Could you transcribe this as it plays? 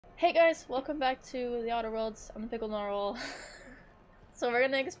Hey guys, welcome back to the Outer Worlds. I'm the ThePickledNarwhal. So we're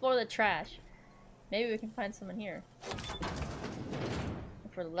gonna explore the trash. Maybe we can find someone here.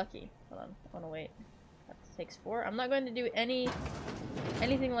 If we're lucky. Hold on, I wanna wait. That takes 4. I'm not going to do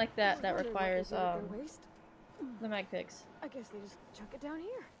anything like that that requires the mag picks. I guess they just chuck it down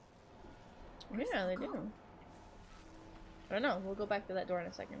here. Yeah, they do. I don't know, we'll go back to that door in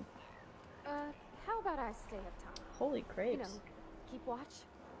a second. How about I stay up top? Holy crepes. You know, keep watch.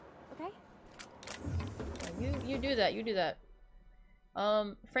 Okay? You do that, you do that.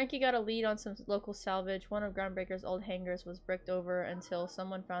 Frankie got a lead on some local salvage. One of Groundbreaker's old hangars was bricked over until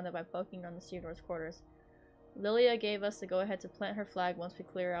someone found it by poking on the stevedore's quarters. Lilia gave us the go-ahead to plant her flag once we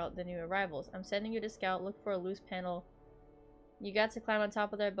clear out the new arrivals. I'm sending you to scout, look for a loose panel. You got to climb on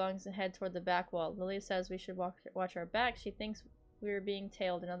top of their bunks and head toward the back wall. Lilia says we should watch our back. She thinks we were being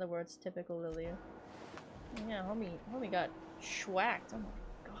tailed. In other words, typical Lilia. Yeah, homie got schwacked. Oh my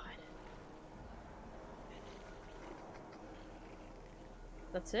god.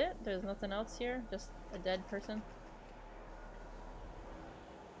 That's it? There's nothing else here? Just a dead person?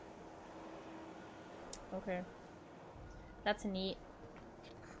 Okay. That's neat.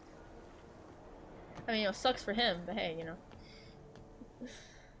 I mean, it sucks for him, but hey, you know.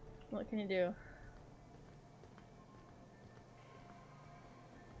 What can you do?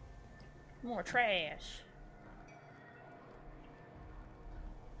 More trash.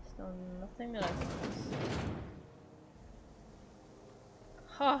 Still nothing that I can use.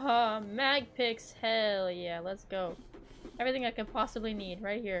 Haha, mag picks, hell yeah, let's go. Everything I could possibly need,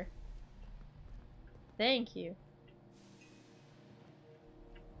 right here. Thank you.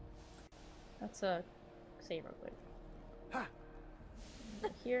 Let's save real quick. Ha.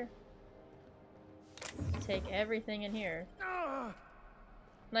 Here. Take everything in here.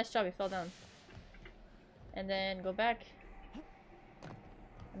 Nice job, you fell down. And then go back.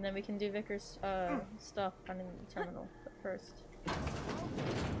 And then we can do Vickers stuff on the terminal. But first. Someone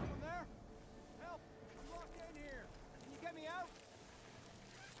there? Help! I'm locked in here. Can you get me out?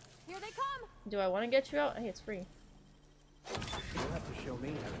 Here they come! Do I want to get you out? Hey, it's free. You'll have to show me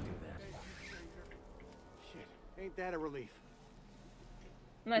how to do that. Shit, ain't that a relief?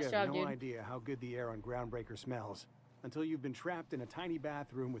 Nice you job, have no dude. idea how good the air on Groundbreaker smells until you've been trapped in a tiny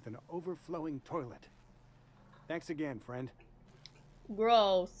bathroom with an overflowing toilet. Thanks again, friend.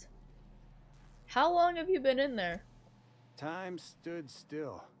 Gross. How long have you been in there? Time stood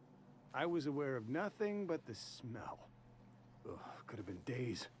still. I was aware of nothing but the smell. Ugh, could have been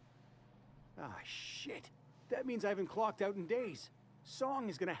days. Ah, shit. That means I haven't clocked out in days. Song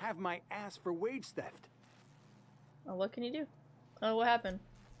is gonna have my ass for wage theft. Oh, what can you do? Oh, what happened?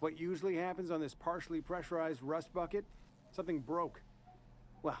 What usually happens on this partially pressurized rust bucket? Something broke.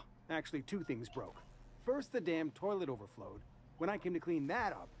 Well, actually 2 things broke. First, the damn toilet overflowed. When I came to clean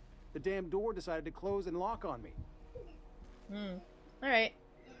that up, the damn door decided to close and lock on me. Alright.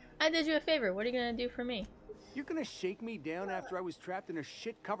 I did you a favor. What are you gonna do for me? You're gonna shake me down after I was trapped in a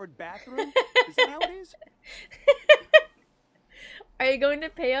shit-covered bathroom? Is that how it is? Are you going to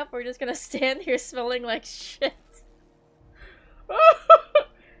pay up or just gonna stand here smelling like shit?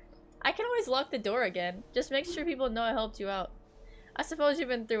 I can always lock the door again. Just make sure people know I helped you out. I suppose you've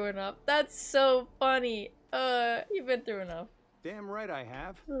been through enough. That's so funny. You've been through enough. Damn right I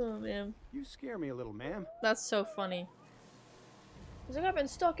have. Oh, man. You scare me a little, ma'am. That's so funny. He's like, I've been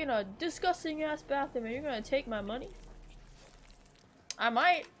stuck in a disgusting ass bathroom and you're gonna take my money? I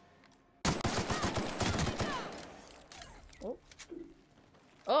might. Oh.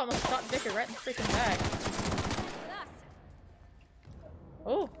 Oh, I almost shot Vicker right in the freaking back.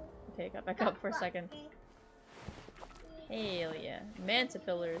 Oh. Okay, got back up for a second. Hell yeah. Manta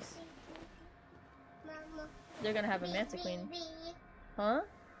pillars. They're gonna have a manta queen. Huh?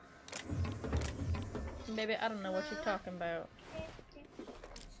 Baby, I don't know what you're talking about.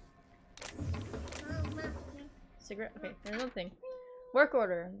 Cigarette? Okay, there's another thing. Work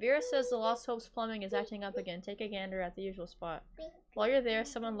order. Vera says the Lost Hopes plumbing is acting up again. Take a gander at the usual spot. While you're there,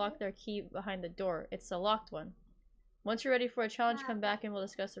 someone locked their key behind the door. It's the locked one. Once you're ready for a challenge, come back and we'll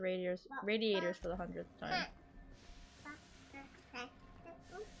discuss the radiators for the 100th time.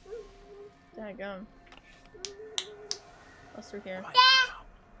 Daggone. What's through here?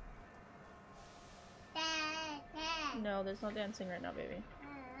 No, there's no dancing right now, baby.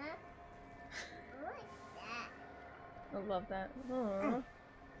 I love that. Aww.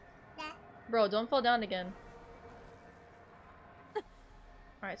 Bro, don't fall down again.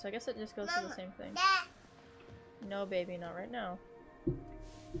 Alright, so I guess it just goes to the same thing. No, baby, not right now.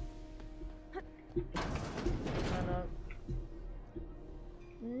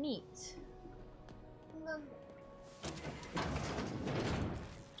 Neat.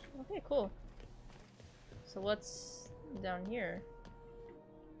 cool. So what's down here?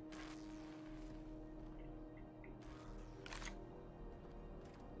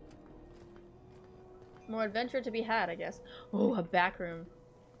 More adventure to be had, I guess. Oh, a back room.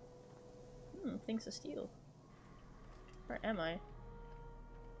 Things to steal. Where am I?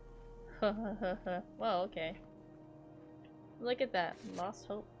 Well, okay. Look at that. Lost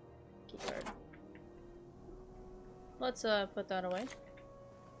hope. Keycard. Let's put that away.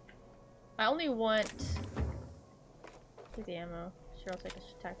 I only want... Take the ammo. Sure, I'll take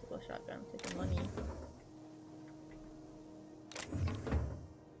a tactical shotgun. Take the money.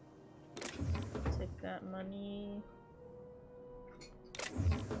 Take that money.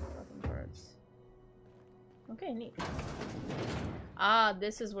 Weapon parts. Okay, neat. Ah,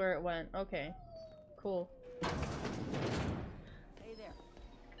 this is where it went. Okay. Cool. Hey there.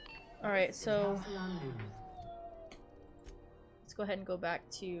 Alright, so... Let's go ahead and go back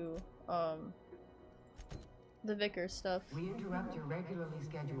to, the Vickers stuff. We interrupt your regularly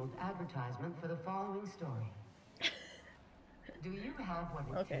scheduled advertisement for the following story. Do you have what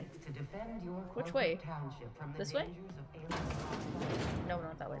it takes to defend your Which way? township from the This way? dangers of alien? No,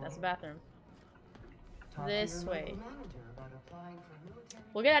 not that way. That's the bathroom. Talk This to your way. local manager about applying for military.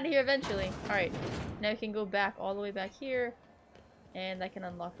 We'll get out of here eventually. Alright. Now we can go back all the way back here. And I can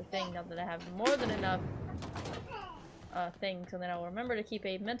unlock the thing now that I have more than enough things. And then I'll remember to keep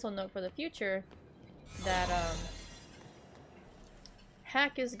a mental note for the future that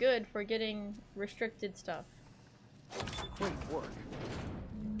hack is good for getting restricted stuff. Great work.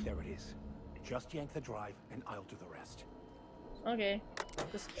 There it is. Just yank the drive and I'll do the rest. Okay.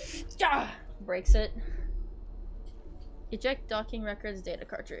 Just breaks it. Eject docking records data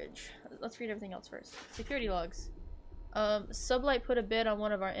cartridge. Let's read everything else first. Security logs. Sublight put a bid on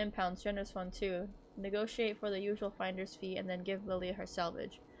one of our impounds, generous one too. Negotiate for the usual finder's fee and then give Lilia her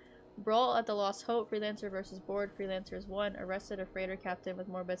salvage. Brawl at the Lost Hope, Freelancer versus Board, Freelancers 1, arrested a freighter captain with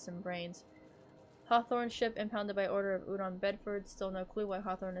more bits than brains. Hawthorne ship impounded by order of Udon Bedford, still no clue why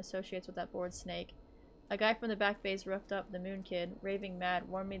Hawthorne associates with that board snake. A guy from the back base roughed up the Moon Kid, raving mad,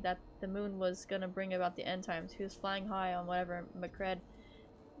 warned me that the moon was gonna bring about the end times. He was flying high on whatever Macred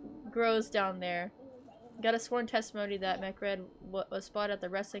grows down there. Got a sworn testimony that Macred was spotted at the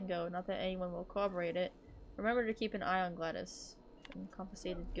rest and go, not that anyone will corroborate it. Remember to keep an eye on Gladys. And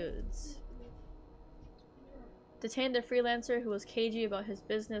confiscated goods. Detained a freelancer who was cagey about his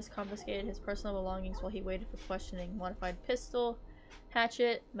business, confiscated his personal belongings while he waited for questioning. Modified pistol,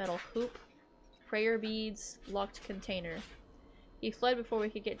 hatchet, metal hoop, prayer beads, locked container. He fled before we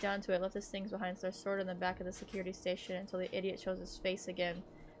could get down to it, left his things behind, so they're stored in the back of the security station until the idiot shows his face again,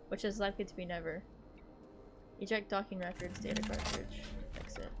 which is likely to be never. Eject docking records, data cartridge.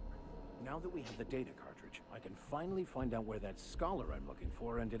 Exit. Now that we have the data cartridge, I can finally find out where that scholar I'm looking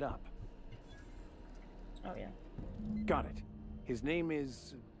for ended up. Oh yeah. Got it. His name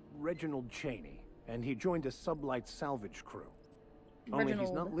is Reginald Cheney, and he joined a sublight salvage crew. Only he's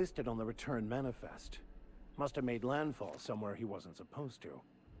not listed on the return manifest. Must have made landfall somewhere he wasn't supposed to.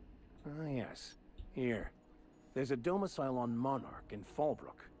 Ah yes. Here. There's a domicile on Monarch in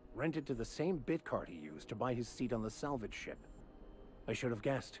Fallbrook, rented to the same bit card he used to buy his seat on the salvage ship. I should have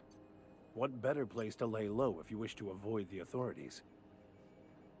guessed. What better place to lay low if you wish to avoid the authorities?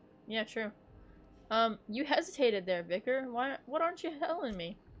 Yeah, true. You hesitated there, Vicar. What aren't you telling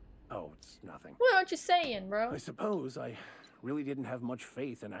me? Oh, it's nothing. What aren't you saying, bro? I suppose I really didn't have much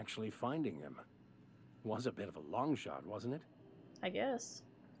faith in actually finding him. Was a bit of a long shot, wasn't it? I guess.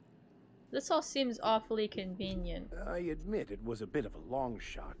 This all seems awfully convenient. I admit it was a bit of a long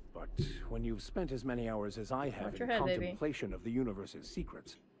shot, but when you've spent as many hours as I have in contemplation of the universe's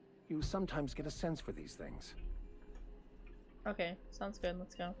secrets, you sometimes get a sense for these things. Okay, sounds good.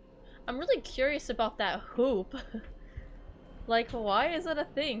 Let's go. I'm really curious about that hoop. Like, why is it a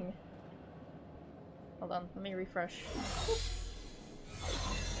thing? Hold on, let me refresh.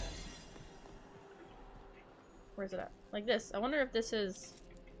 Where's it at? Like this. I wonder if this is...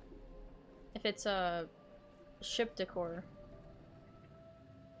 if it's a ship decor.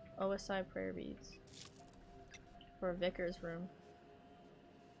 OSI prayer beads. For a vicar's room.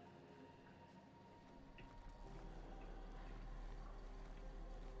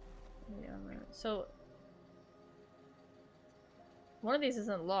 Yeah, so one of these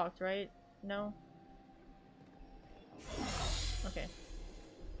isn't locked, right? No? Okay.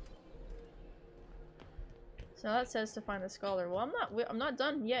 So that says to find the scholar. Well, I'm not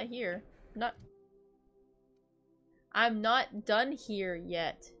done yet here. I'm not done here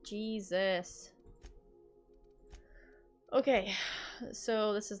yet. Jesus. Okay.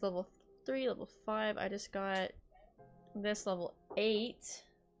 So this is level 3, level 5. I just got this level 8.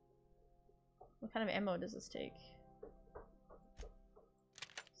 What kind of ammo does this take?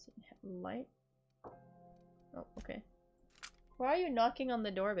 Light? Oh, okay. Why are you knocking on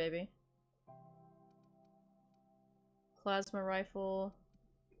the door, baby? Plasma rifle.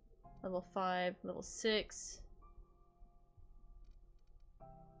 Level 5. Level 6.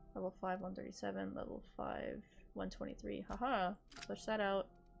 Level 5, 137. Level 5, 123. Haha. Switch that out.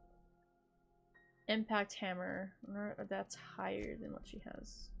 Impact hammer. That's higher than what she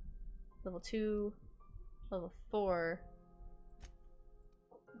has. Level 2. Level 4.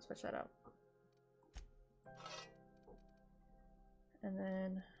 Let's switch that out. And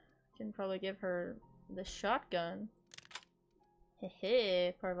then can probably give her the shotgun.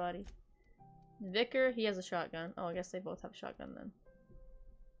 Hehe, poor body. Vicar, he has a shotgun. Oh, I guess they both have a shotgun then.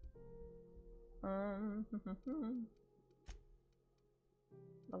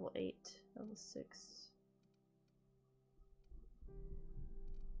 Level 8, level 6.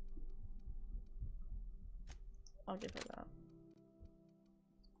 I'll give her that.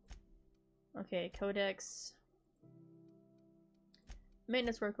 Okay, codex.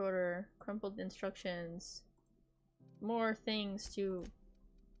 Maintenance work order. Crumpled instructions. More things to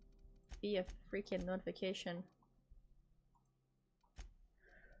be a freaking notification.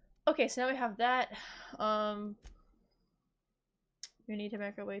 Okay, so now we have that. We need to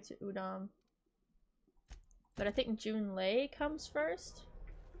make our way to Udam. But I think Junlei comes first.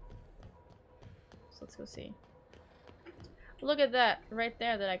 So let's go see. Look at that right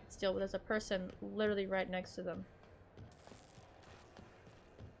there that I can steal, but there's a person literally right next to them.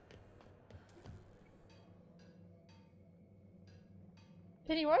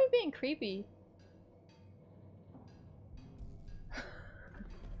 Penny, why are you being creepy?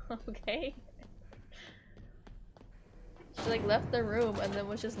 Okay. She like left the room and then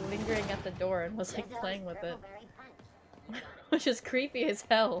was just lingering at the door and was like playing with it. Which is creepy as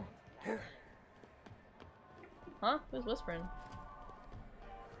hell. Huh? Who's whispering?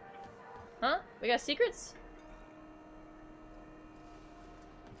 Huh? We got secrets?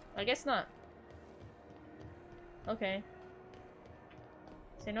 I guess not. Okay.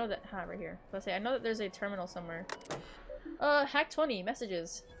 So I know that- right here. Let's say I know that there's a terminal somewhere. Hack 20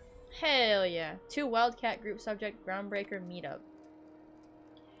 messages. Hell yeah. 2 Wildcat group subject groundbreaker meetup.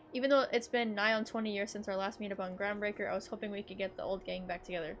 Even though it's been nigh on 20 years since our last meetup on Groundbreaker, I was hoping we could get the old gang back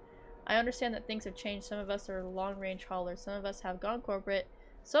together. I understand that things have changed. Some of us are long-range haulers, some of us have gone corporate,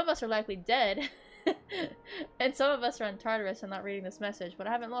 some of us are likely dead, and some of us are on Tartarus and not reading this message, but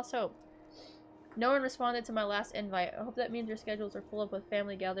I haven't lost hope. No one responded to my last invite. I hope that means your schedules are full up with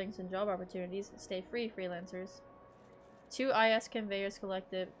family gatherings and job opportunities. Stay free, freelancers. 2 IS Conveyors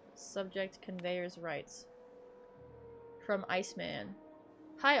Collective, subject Conveyors Rights. From Iceman.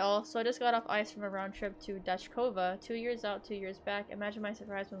 Hi all, so I just got off ice from a round trip to Dashkova, 2 years out, 2 years back. Imagine my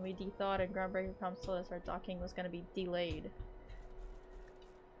surprise when we de-thawed and Groundbreaker comms told us our docking was going to be delayed.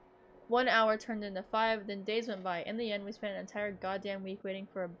 1 hour turned into 5, then days went by. In the end, we spent an entire goddamn week waiting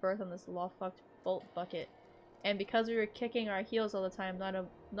for a berth on this law-fucked bolt bucket. And because we were kicking our heels all the time, not a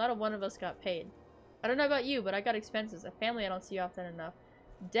one of us got paid. I don't know about you, but I got expenses, a family I don't see often enough,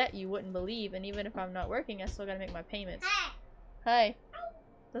 debt you wouldn't believe, and even if I'm not working, I still gotta make my payments. Hi.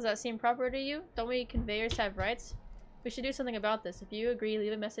 Does that seem proper to you? Don't we conveyors have rights? We should do something about this. If you agree,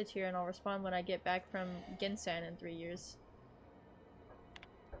 leave a message here and I'll respond when I get back from Ginsan in 3 years.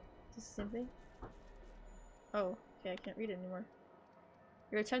 Is this the same thing? Oh, okay, I can't read it anymore.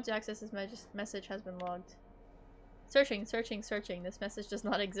 Your attempt to access this message has been logged. Searching, searching, searching. This message does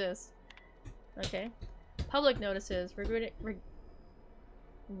not exist. Okay. Public notices. Regarding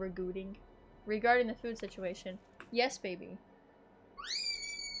the food situation. Yes, baby.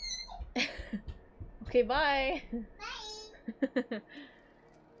 Okay, bye! Bye!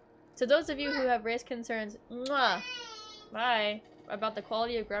 To those of you who have raised concerns, mwah, bye, about the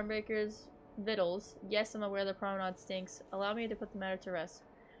quality of Groundbreaker's victuals, yes, I'm aware the promenade stinks. Allow me to put the matter to rest.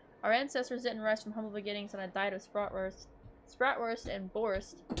 Our ancestors didn't rise from humble beginnings on a diet of spratwurst and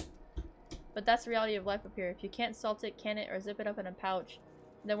borst, but that's the reality of life up here. If you can't salt it, can it, or zip it up in a pouch,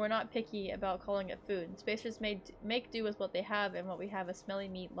 then we're not picky about calling it food. Spacers make do with what they have, and what we have is smelly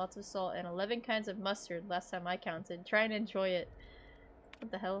meat, lots of salt, and 11 kinds of mustard, last time I counted. Try and enjoy it.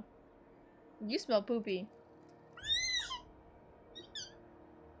 What the hell? You smell poopy.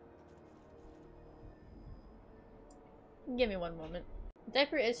 Give me one moment.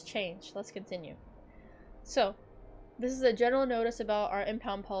 Diaper is changed. Let's continue. So, this is a general notice about our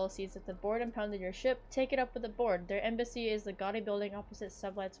impound policies. If the board impounded your ship, take it up with the board. Their embassy is the gaudy building opposite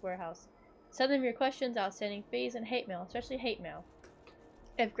Sublight's warehouse. Send them your questions, outstanding fees, and hate mail, especially hate mail.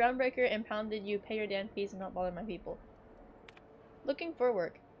 If Groundbreaker impounded you, pay your damn fees and don't bother my people. Looking for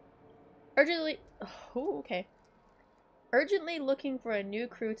work. Urgently... Oh, okay. Urgently looking for a new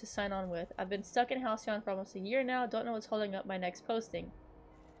crew to sign on with. I've been stuck in Halcyon for almost a year now. Don't know what's holding up my next posting.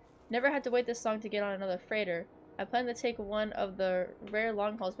 Never had to wait this long to get on another freighter. I plan to take one of the rare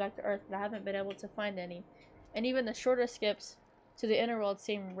long hauls back to Earth, but I haven't been able to find any. And even the shorter skips to the inner world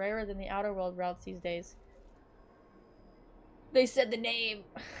seem rarer than the outer world routes these days. They said the name!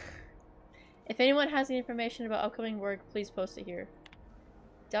 If anyone has any information about upcoming work, please post it here.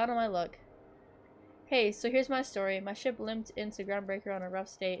 Down on my luck. Hey, so here's my story. My ship limped into Groundbreaker on a rough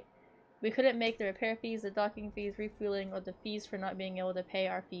state. We couldn't make the repair fees, the docking fees, refueling, or the fees for not being able to pay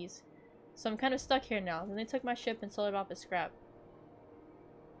our fees. So I'm kind of stuck here now. Then they took my ship and sold it off as scrap.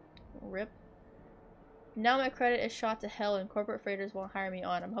 Rip. Now my credit is shot to hell and corporate freighters won't hire me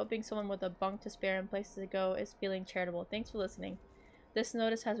on. I'm hoping someone with a bunk to spare and places to go is feeling charitable. Thanks for listening. This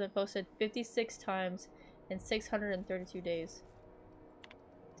notice has been posted 56 times in 632 days.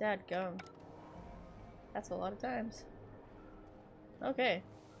 Dadgum. That's a lot of times. Okay.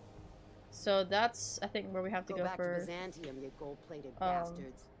 So that's, I think, where we have to go back for... to Byzantium, you gold-plated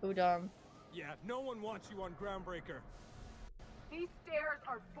bastards. Udom. Yeah, no one wants you on Groundbreaker. These stairs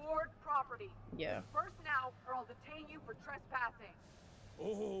are board property. Yeah. First now, or I'll detain you for trespassing.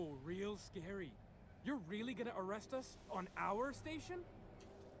 Oh, real scary. You're really gonna arrest us on our station?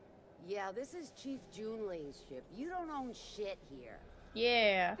 Yeah, this is Chief Junling's ship. You don't own shit here.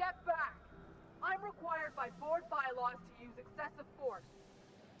 Yeah. Step back. I'm required by board bylaws to use excessive force.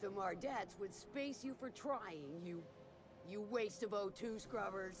 The Mardettes would space you for trying, you waste of O2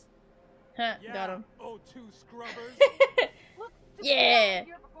 scrubbers. Huh, Yeah, got him. oh, two scrubbers. Look, just Yeah. get out of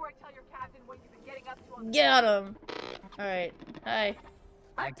here before I tell your captain what you've been getting up to on the Got him. Alright. Hi.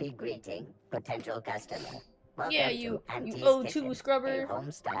 Hearty greeting, potential customer. Welcome Yeah, to you Auntie's O2 Kitchen, scrubber. a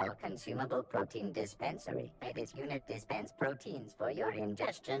home-style consumable protein dispensary. This unit dispense proteins for your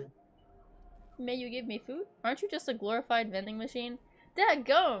ingestion. May you give me food? Aren't you just a glorified vending machine?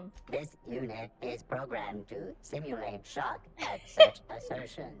 Dadgum! This unit is programmed to simulate shock at such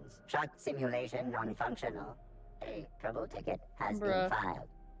assertions. Shock simulation non-functional. A trouble ticket has Bruh. been filed.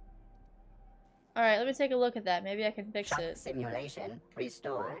 Alright, let me take a look at that. Maybe I can fix Shock it. simulation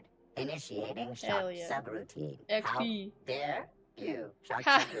restored. Initiating shock Hell yeah. subroutine. XP. How dare you? Shock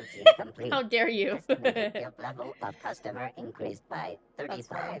Ha. subroutine complete. How dare you? Estimated guilt level of customer increased by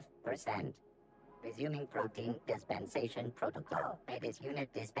 35%. Resuming protein dispensation protocol. This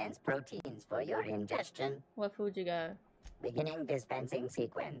unit dispense proteins for your ingestion. What food you got? Beginning dispensing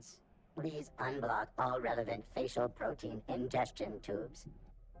sequence. Please unblock all relevant facial protein ingestion tubes.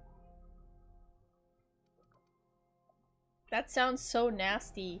 That sounds so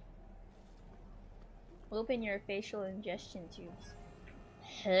nasty. Open your facial ingestion tubes.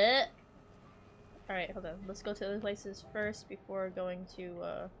 Huh? Alright, hold on. Let's go to other places first before going to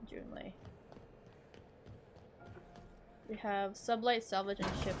Junlei. We have sublight, salvage, and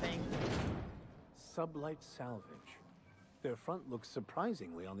shipping. Sublight salvage. Their front looks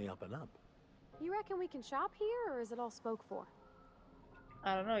surprisingly on the up and up. You reckon we can shop here, or is it all spoke for?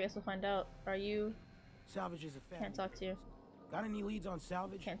 I don't know, I guess we'll find out. Are you... Salvage is a family. Can't talk to you. Got any leads on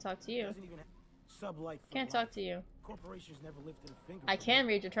salvage? Can't talk to you. Doesn't even have sublight for Can't life. talk to you. Corporations never lifted a finger. I for can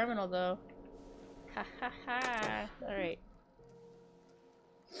me. read your terminal, though. Ha ha ha. Alright.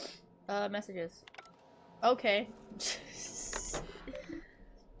 Messages. Okay.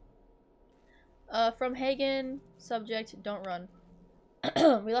 From Hagen, subject, don't run.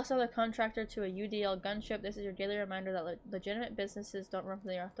 We lost another contractor to a UDL gunship. This is your daily reminder that legitimate businesses don't run from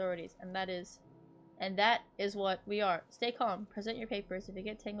the authorities, and that is what we are. Stay calm. Present your papers. If you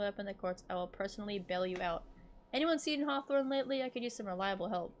get tangled up in the courts, I will personally bail you out. Anyone seen Hawthorne lately? I could use some reliable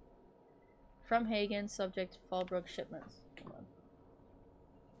help. From Hagen, subject, Fallbrook shipments. Come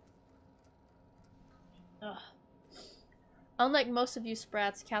on. Ugh. Unlike most of you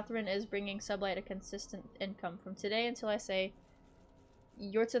sprats, Catherine is bringing Sublight a consistent income. From today until I say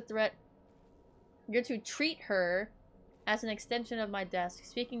you're to treat her as an extension of my desk.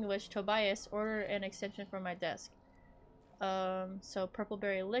 Speaking of which, Tobias, order an extension from my desk. So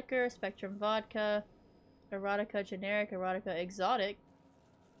Purpleberry Liquor, Spectrum Vodka, Erotica Generic, Erotica Exotic,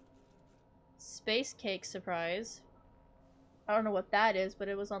 Space Cake Surprise. I don't know what that is, but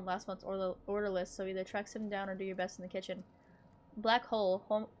it was on last month's order list, so either track him down or do your best in the kitchen. Black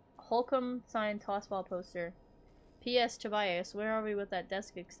Hole, Holcomb signed Tossball poster. P.S. Tobias, where are we with that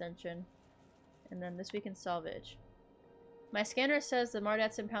desk extension? And then this week in salvage. My scanner says the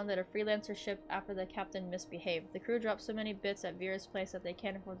Mardats impounded a freelancer ship after the captain misbehaved. The crew dropped so many bits at Vera's place that they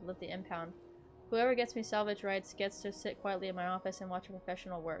can't afford to lift the impound. Whoever gets me salvage rights gets to sit quietly in my office and watch a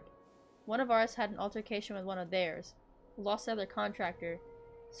professional work. One of ours had an altercation with one of theirs. Lost the other contractor.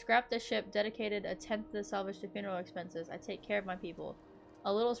 Scrap the ship, dedicated a tenth of the salvage to funeral expenses. I take care of my people.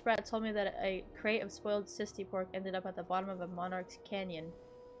 A little sprat told me that a crate of spoiled cysty pork ended up at the bottom of a monarch's canyon.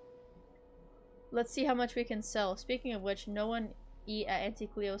 Let's see how much we can sell. Speaking of which, no one eat at Auntie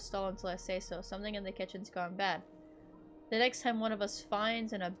Cleo's stall until I say so. Something in the kitchen's gone bad. The next time one of us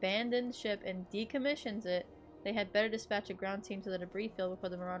finds an abandoned ship and decommissions it, they had better dispatch a ground team to the debris field before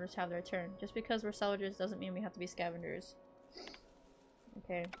the marauders have their turn. Just because we're salvagers doesn't mean we have to be scavengers.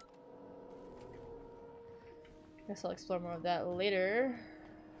 Okay. Guess I'll explore more of that later.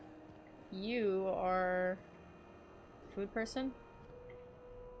 You are... food person?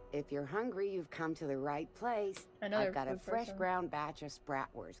 If you're hungry, you've come to the right place. Another I've got a food fresh person. ground batch of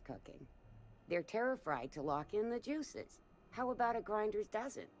spratwurst cooking. They're terrified to lock in the juices. How about a grinder's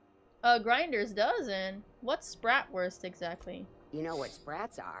dozen? A grinder's dozen? What's spratwurst exactly? You know what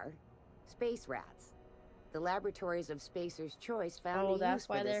sprats are? Space rats. The laboratories of Spacer's Choice found a use that's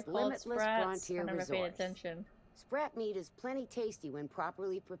for why they're this called limitless sprats. frontier I never paid resource. attention. Sprat meat is plenty tasty when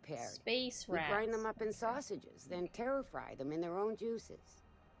properly prepared. Space We rats. grind them up in sausages, then fry them in their own juices.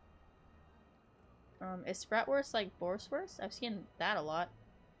 Is spratwurst like borswurst? I've seen that a lot.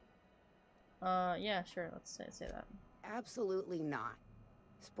 Yeah, sure, let's say that. Absolutely not.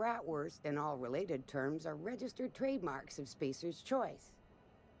 Spratwurst and all related terms are registered trademarks of Spacer's Choice.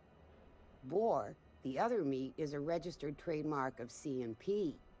 Boar, the other meat, is a registered trademark of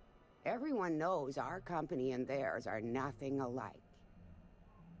C&P. Everyone knows our company and theirs are nothing alike.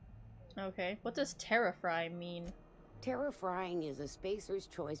 Okay, what does terra-fry mean? Terra-frying is a Spacer's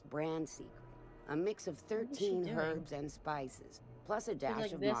Choice brand secret. A mix of What is she 13 doing? herbs and spices, plus a She's dash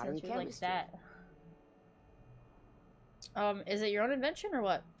like of this modern and she's like chemistry. that. Is it your own invention or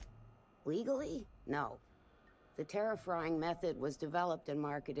what? Legally? No. The terra-frying method was developed and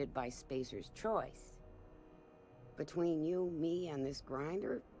marketed by Spacer's Choice. Between you, me, and this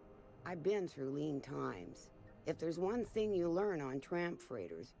grinder, I've been through lean times. If there's one thing you learn on tramp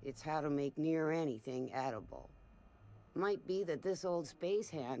freighters, it's how to make near anything edible. Might be that this old space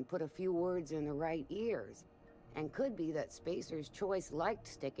hand put a few words in the right ears, and could be that Spacer's Choice liked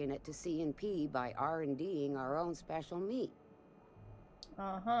sticking it to C&P by R&D'ing our own special meat.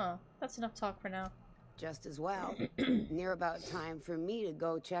 Uh-huh. That's enough talk for now. Just as well. Near about time for me to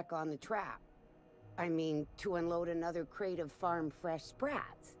go check on the trap. I mean, to unload another crate of farm-fresh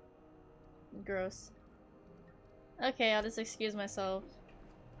sprats. Gross. Okay, I'll just excuse myself.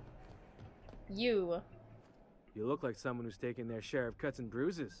 You. You look like someone who's taken their share of cuts and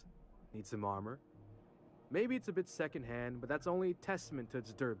bruises. Need some armor? Maybe it's a bit secondhand, but that's only a testament to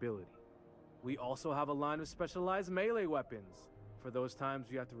its durability. We also have a line of specialized melee weapons. For those times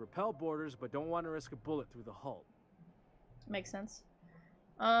you have to repel boarders but don't want to risk a bullet through the hull. Makes sense.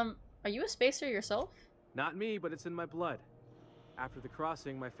 Are you a spacer yourself? Not me, but it's in my blood. After the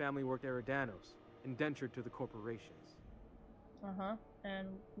crossing, my family worked Eridanos, indentured to the corporations. Uh-huh. And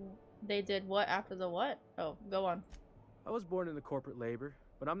they did what after the what? Oh, go on. I was born into corporate labor,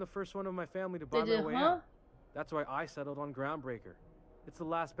 but I'm the first one of my family to buy They my did, way huh? out. That's why I settled on Groundbreaker. It's the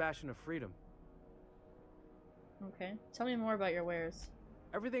last bastion of freedom. Okay. Tell me more about your wares.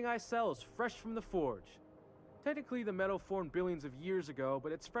 Everything I sell is fresh from the forge. Technically, the metal formed billions of years ago,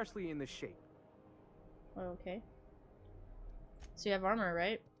 but it's freshly in this shape. Okay. So you have armor,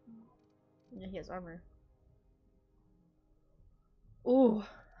 right? Yeah, he has armor. Ooh,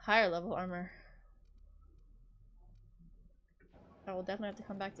 higher level armor. I will definitely have to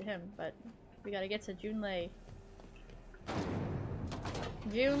come back to him, but we gotta get to Junlei.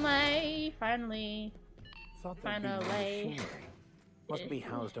 Junlei, finally. Thought they'd be more Finally. machinery. Must be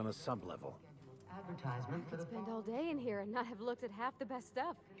housed on a sub-level. Advertisement for Could the spend all day in here and not have looked at half the best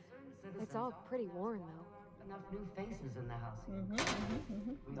stuff. It's all pretty worn, though. enough new faces in the house.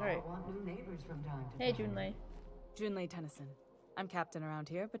 We All right. all want new neighbors from time to Hey, time. Junlei. Junlei Tennyson. I'm captain around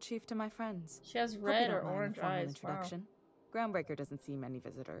here, but chief to my friends. She has Hope you red don't or mind the orange formal eyes. Wow. introduction. Groundbreaker doesn't see many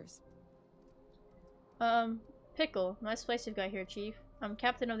visitors. Pickle. Nice place you've got here, Chief. I'm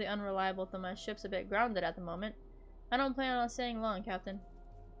captain of the Unreliable, though my ship's a bit grounded at the moment. I don't plan on staying long, Captain.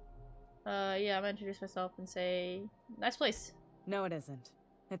 Yeah, I'm gonna introduce myself and say, nice place. No, it isn't.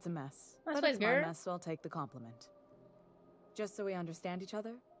 It's a mess. Nice But place, it's my girl. mess, so I'll take the compliment. Just so we understand each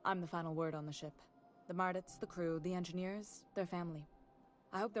other, I'm the final word on the ship. The Mardits, the crew, the engineers, their family.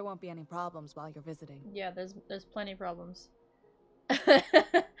 I hope there won't be any problems while you're visiting. Yeah, there's plenty of problems.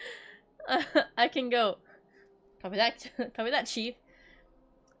 I can go. Copy that, copy that, Chief.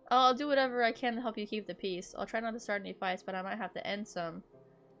 I'll do whatever I can to help you keep the peace. I'll try not to start any fights, but I might have to end some.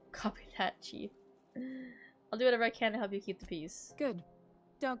 Copy that, Chief. I'll do whatever I can to help you keep the peace. Good.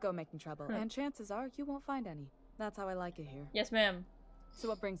 Don't go making trouble, and chances are you won't find any. That's how I like it here. Yes, ma'am. So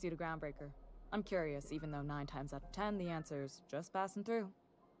what brings you to Groundbreaker? I'm curious, even though 9 times out of 10 the answer's just passing through.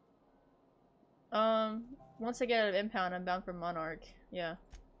 Once I get out of Impound, I'm bound for Monarch. Yeah.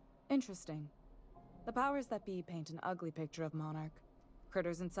 Interesting. The powers that be paint an ugly picture of Monarch.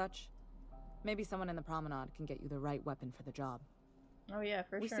 Critters and such. Maybe someone in the Promenade can get you the right weapon for the job. Oh yeah,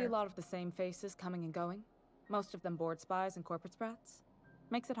 for sure. We see a lot of the same faces coming and going. Most of them board spies and corporate sprats.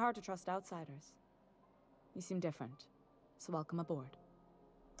 Makes it hard to trust outsiders. You seem different, so welcome aboard.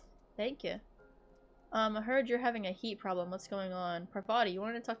 Thank you. I heard you're having a heat problem. What's going on? Parvati, you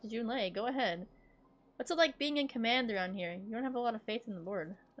wanted to talk to Junlei. Go ahead. What's it like being in command around here? You don't have a lot of faith in the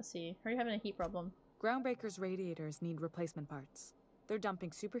board. Let's see. Are you having a heat problem? Groundbreaker's radiators need replacement parts. They're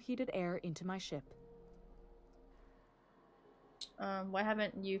dumping superheated air into my ship. Why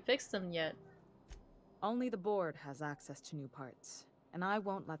haven't you fixed them yet? Only the board has access to new parts, and I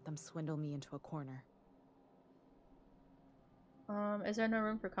won't let them swindle me into a corner. Is there no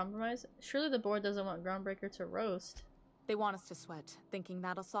room for compromise? Surely the board doesn't want Groundbreaker to roast. They want us to sweat, thinking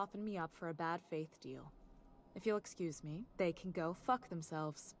that'll soften me up for a bad faith deal. If you'll excuse me, they can go fuck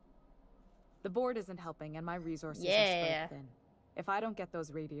themselves. The board isn't helping, and my resources are spread thin. If I don't get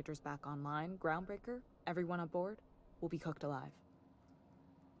those radiators back online, Groundbreaker, everyone on board, will be cooked alive.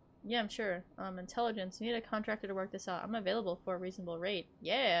 Yeah, I'm sure. Intelligence, you need a contractor to work this out. I'm available for a reasonable rate.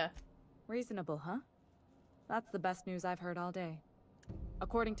 Yeah! Reasonable, huh? That's the best news I've heard all day.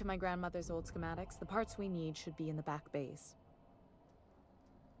 According to my grandmother's old schematics, the parts we need should be in the back bays.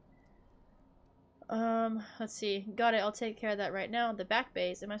 Let's see. Got it, I'll take care of that right now. The back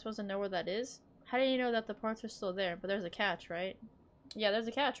bays, am I supposed to know where that is? How do you know that the parts are still there? But there's a catch, right? Yeah, there's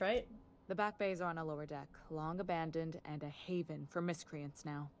a catch, right? The back bays are on a lower deck, long abandoned and a haven for miscreants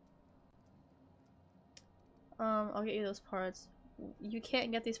now. I'll get you those parts. You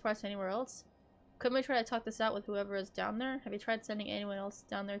can't get these parts anywhere else? Couldn't we try to talk this out with whoever is down there? Have you tried sending anyone else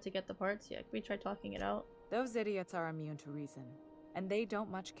down there to get the parts? Yeah, could we try talking it out? Those idiots are immune to reason, and they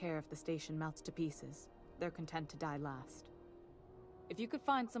don't much care if the station melts to pieces. They're content to die last. If you could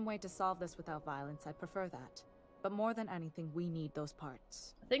find some way to solve this without violence, I'd prefer that. But more than anything, we need those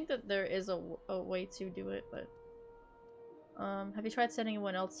parts. I think that there is a way to do it, but... have you tried sending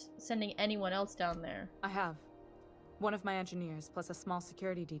anyone else down there? I have. One of my engineers, plus a small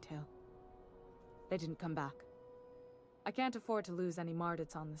security detail. They didn't come back. I can't afford to lose any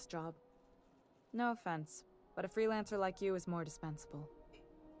Mardits on this job. No offense, but a freelancer like you is more dispensable.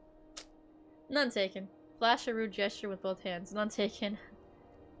 None taken. Flash a rude gesture with both hands. None taken.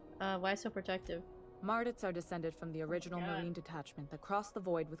 Why so protective? Mardits are descended from the original Marine detachment that crossed the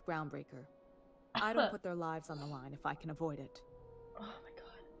void with Groundbreaker. I don't put their lives on the line if I can avoid it. Oh my god.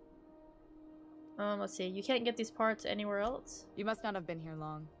 Let's see. You can't get these parts anywhere else? You must not have been here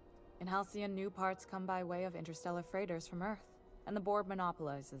long. In Halcyon, new parts come by way of interstellar freighters from Earth, and the board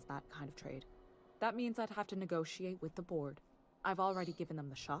monopolizes that kind of trade. That means I'd have to negotiate with the board. I've already given them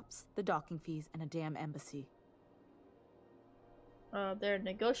the shops, the docking fees, and a damn embassy. Their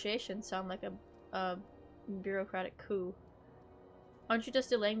negotiations sound like a bureaucratic coup. Aren't you just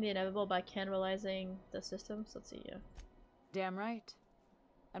delaying the inevitable by cannibalizing the systems? Let's see, yeah. Damn right.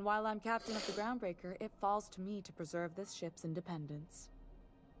 And while I'm captain of the Groundbreaker, it falls to me to preserve this ship's independence.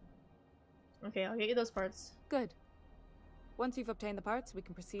 Okay, I'll get you those parts. Good. Once you've obtained the parts, we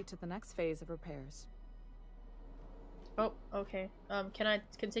can proceed to the next phase of repairs. Oh, okay. Can I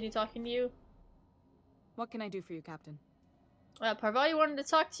continue talking to you? What can I do for you, Captain? Parvati wanted to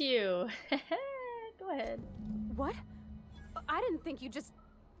talk to you. Go ahead. What? I didn't think you just...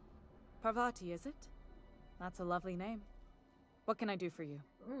 Parvati, is it? That's a lovely name. What can I do for you?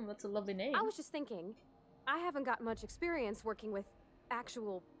 That's a lovely name. I was just thinking, I haven't got much experience working with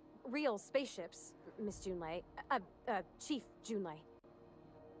actual, real spaceships, Miss Junlei. Chief Junlei.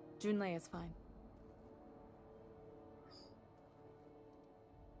 Junlei is fine.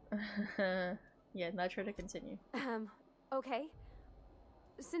 Yeah, not sure to continue. Okay.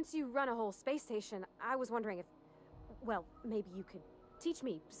 Since you run a whole space station, I was wondering if... Well, maybe you could teach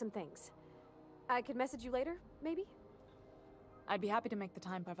me some things. I could message you later, maybe? I'd be happy to make the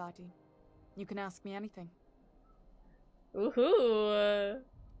time, Parvati. You can ask me anything. Woohoo!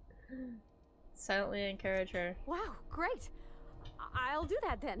 Silently encourage her. Wow, great! I'll do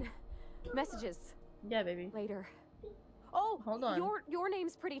that then. Messages. Yeah, baby. Later. Oh, hold on. Your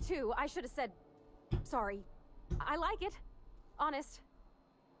name's pretty too. I should have said... Sorry. I like it. Honest.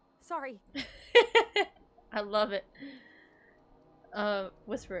 Sorry. I love it.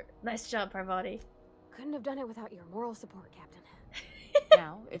 Whisper. Nice job, Parvati. Couldn't have done it without your moral support, Captain.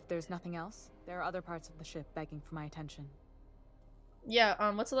 Now, if there's nothing else, there are other parts of the ship begging for my attention.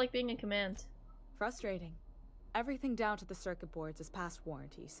 Yeah, what's it like being in command? Frustrating. Everything down to the circuit boards is past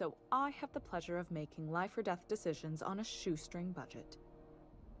warranty, so I have the pleasure of making life or death decisions on a shoestring budget.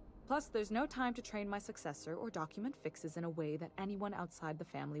 Plus, there's no time to train my successor or document fixes in a way that anyone outside the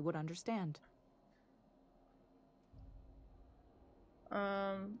family would understand.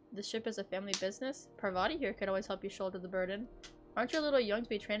 The ship is a family business? Parvati here could always help you shoulder the burden. Aren't you a little young to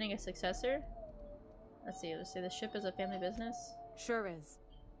be training a successor? Let's see the ship is a family business? Sure is.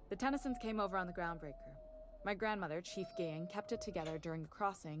 The Tennysons came over on the groundbreaker. My grandmother, Chief Gaying, kept it together during the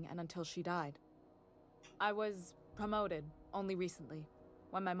crossing and until she died. I was promoted only recently,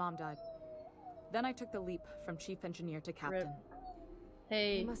 when my mom died. Then I took the leap from chief engineer to captain. Rip.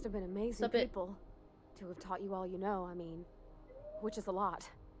 Hey, you must have been amazing people to have taught you all you know, I mean, which is a lot.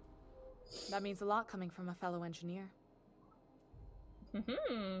 That means a lot coming from a fellow engineer.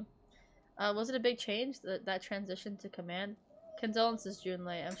 Was it a big change, that transition to command? Condolences,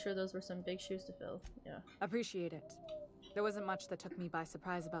 Junlei. I'm sure those were some big shoes to fill. Yeah. Appreciate it. There wasn't much that took me by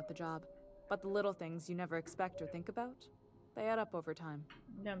surprise about the job, but the little things you never expect or think about, they add up over time.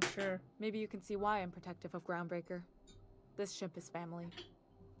 Yeah, I'm sure. Maybe you can see why I'm protective of Groundbreaker. This ship is family.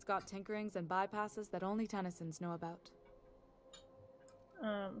 It's got tinkerings and bypasses that only Tennysons know about.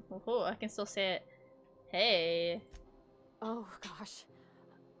 I can still say it. Hey. Oh, gosh.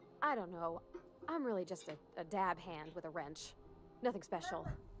 I don't know. I'm really just a dab hand with a wrench. Nothing special.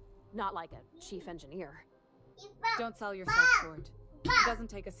 Not like a chief engineer. Don't sell yourself short. It doesn't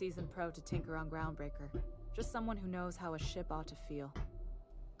take a seasoned pro to tinker on Groundbreaker. Just someone who knows how a ship ought to feel.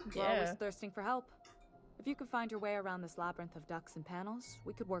 We're always thirsting for help. If you could find your way around this labyrinth of ducts and panels,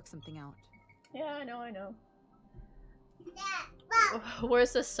 we could work something out. Yeah, I know.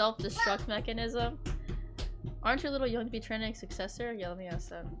 Where's the self-destruct mechanism? Aren't you a little young to be training a successor? Yeah, let me ask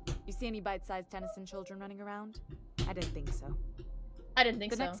that. You see any bite-sized Tennyson children running around? I didn't think so. I didn't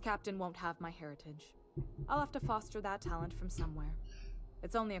think so. The next captain won't have my heritage. I'll have to foster that talent from somewhere.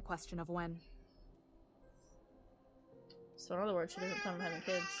 It's only a question of when. So in other words, she doesn't plan on having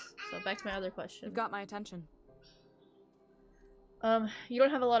kids. So back to my other question. You've got my attention. You don't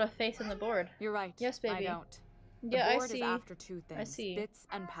have a lot of faith in the board. You're right. Yes, baby. I don't. Yeah, the board I see. is after two things. I see. Bits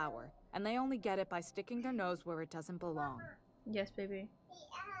and power. And they only get it by sticking their nose where it doesn't belong. Yes, baby.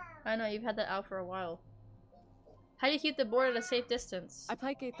 I know, you've had that out for a while. How do you keep the board at a safe distance? I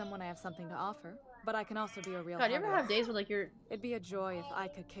placate them when I have something to offer, but I can also be a real God, do you ever have days where like you're... It'd be a joy if I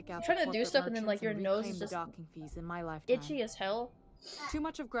could kick out you're trying to do stuff and then like your nose is just docking fees in my lifetime. itchy as hell. Too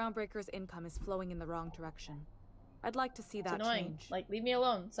much of Groundbreaker's income is flowing in the wrong direction. I'd like to see that it's annoying. change. Like, leave me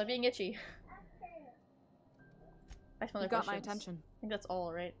alone. Stop being itchy. You got my attention. I think that's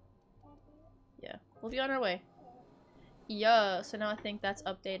all, right? Yeah. We'll be on our way. Yeah, so now I think that's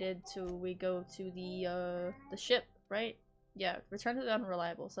updated to we go to the ship, right? Yeah, return to the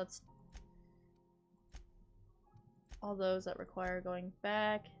unreliable. So that's all those that require going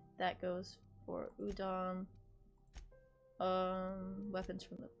back. That goes for Udom. Weapons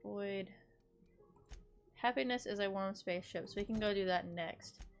from the void. Happiness is a warm spaceship, so we can go do that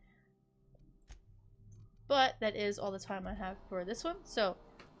next. But that is all the time I have for this one, so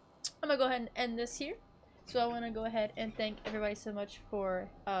I'm gonna go ahead and end this here. So I want to go ahead and thank everybody so much for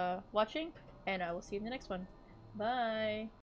watching, and I will see you in the next one. Bye!